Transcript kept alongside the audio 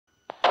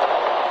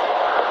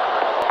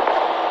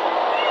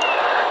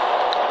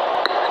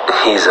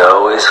He's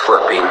always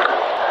flipping.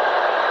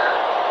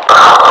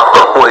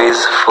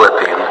 Always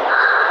flipping.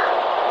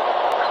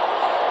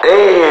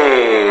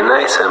 Hey,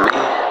 nice, Emmy.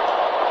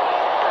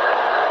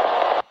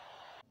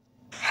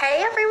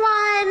 Hey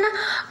everyone!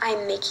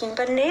 I'm making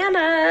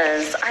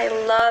bananas. I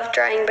love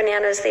drying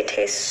bananas. They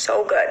taste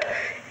so good.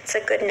 It's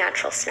a good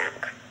natural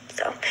snack.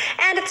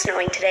 And it's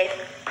snowing today.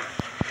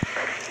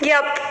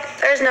 Yep,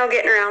 there's no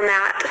getting around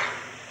that.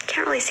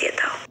 Can't really see it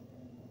though.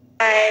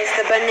 Guys,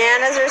 the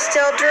bananas are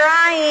still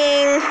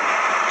drying.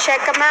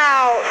 Check them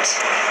out.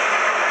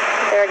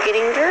 They're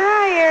getting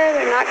drier.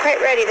 They're not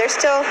quite ready. They're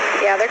still,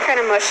 yeah, they're kind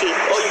of mushy.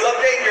 Oh, you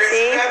updated your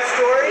Instagram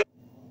story?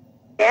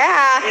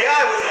 Yeah. Yeah,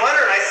 I was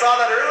wondering. I saw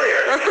that earlier.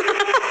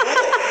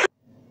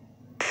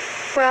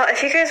 Cool. Well,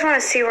 if you guys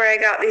want to see where I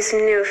got these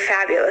new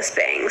fabulous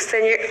bangs,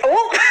 then you're,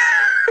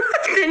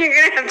 then you're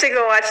going to have to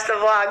go watch the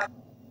vlog.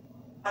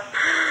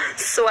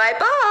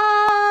 Swipe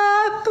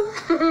up.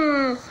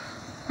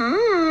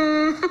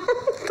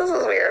 This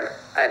is weird.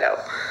 I know.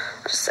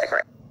 I'm just sick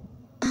right.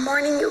 Good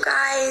morning, you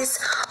guys.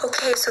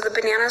 Okay, so the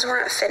bananas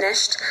weren't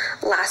finished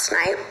last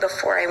night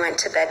before I went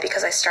to bed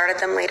because I started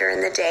them later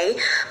in the day.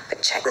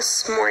 But check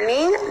this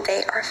morning.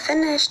 They are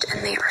finished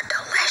and they are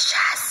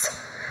delicious.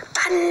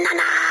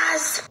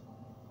 Bananas.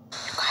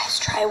 You guys,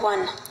 try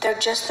one. They're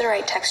just the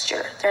right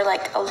texture. They're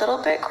like a little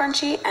bit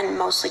crunchy and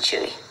mostly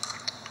chewy.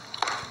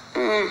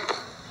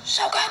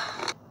 So good.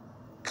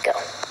 Go.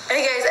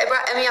 Hey guys, I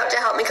brought Emmy out to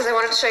help me because I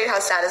wanted to show you how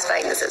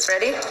satisfying this is.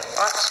 Ready?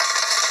 Watch.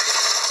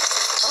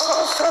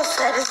 Oh, so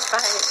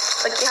satisfying.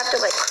 Like you have to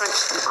like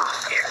crunch them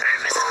off. Your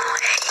arm is in the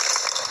way.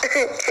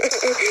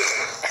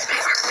 Is my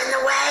arm in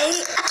the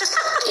way?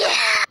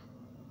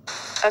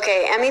 Yeah.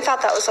 Okay, Emmy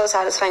thought that was so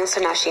satisfying,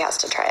 so now she has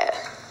to try it.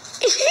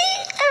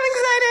 I'm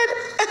excited.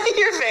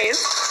 Your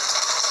face.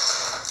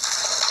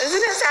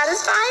 Isn't it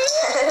satisfying?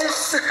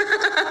 Yes.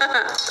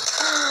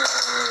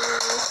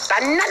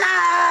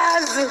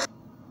 Bananas!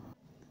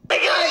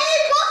 Hey, look,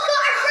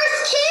 our first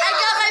kill! I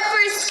got my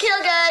first kill,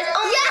 guys.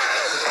 Oh, yeah!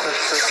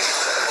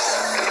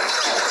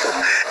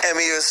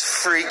 Emmy was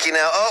freaking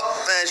out. Oh,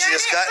 man, she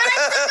just got... But I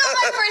still got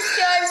my first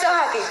kill. I'm so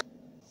happy.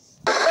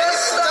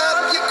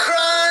 Stop your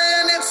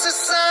crying. It's a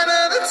sign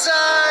of the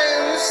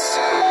times.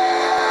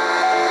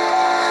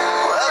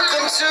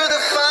 Welcome to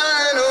the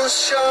final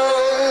show.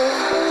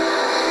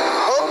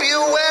 Hope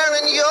you're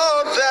wearing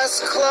your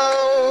best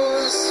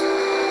clothes.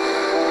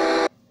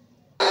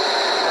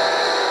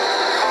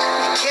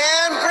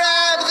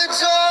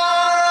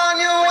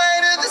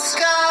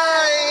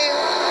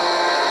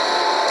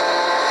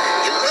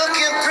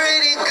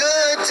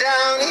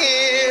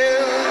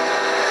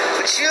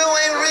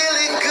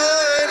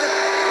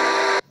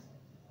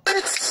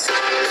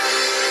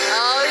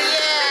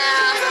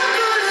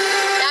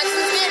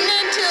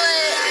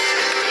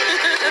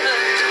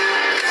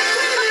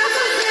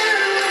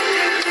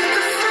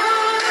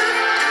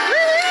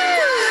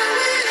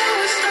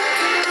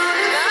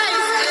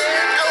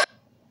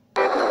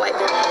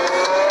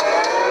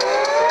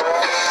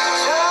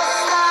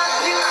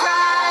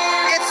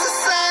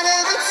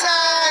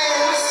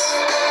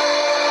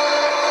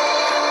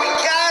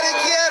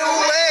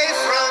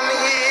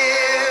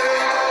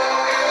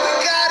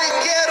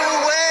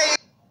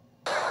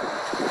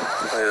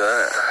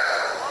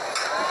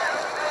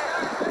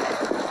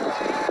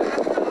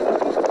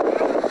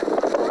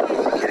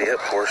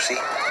 Horsey.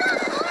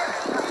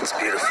 It's a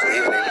beautiful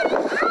evening.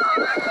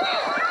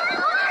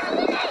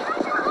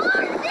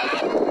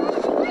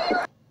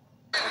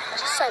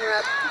 Just sign her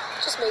up.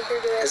 Just make her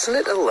do it. Isn't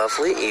it a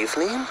lovely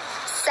evening?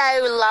 So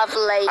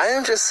lovely. I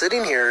am just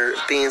sitting here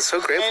being so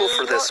grateful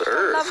for this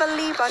earth.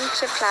 Lovely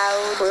bunch of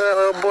clouds. Look at that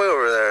little boy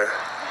over there.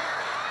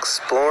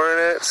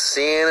 Exploring it,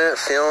 seeing it,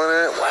 feeling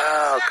it.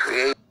 Wow,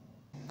 creative.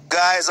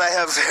 Guys, I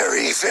have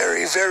very,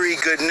 very, very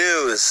good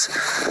news.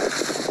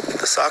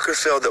 The soccer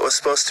field that was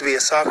supposed to be a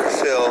soccer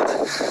field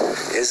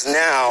is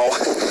now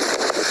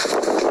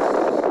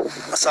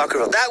a soccer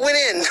field. That went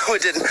in. No,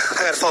 it didn't.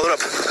 I gotta follow it up.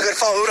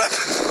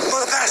 Oh,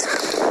 the pass.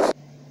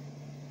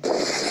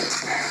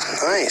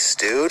 Nice,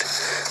 dude.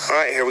 All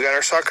right, here we got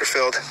our soccer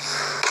field.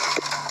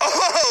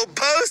 Oh,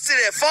 posted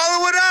it.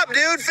 Follow it up,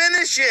 dude.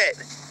 Finish it.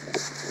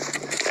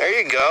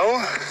 There you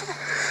go.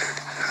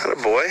 Atta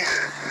boy.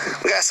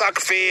 We got a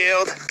soccer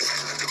field.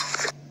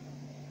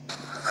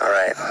 All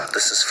right,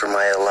 this is for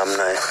my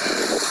alumni.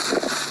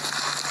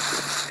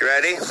 You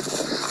ready?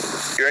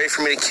 You ready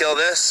for me to kill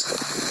this?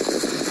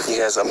 You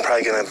guys, I'm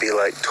probably gonna be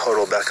like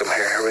total Beckham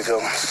here. Here we go.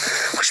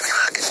 Wish me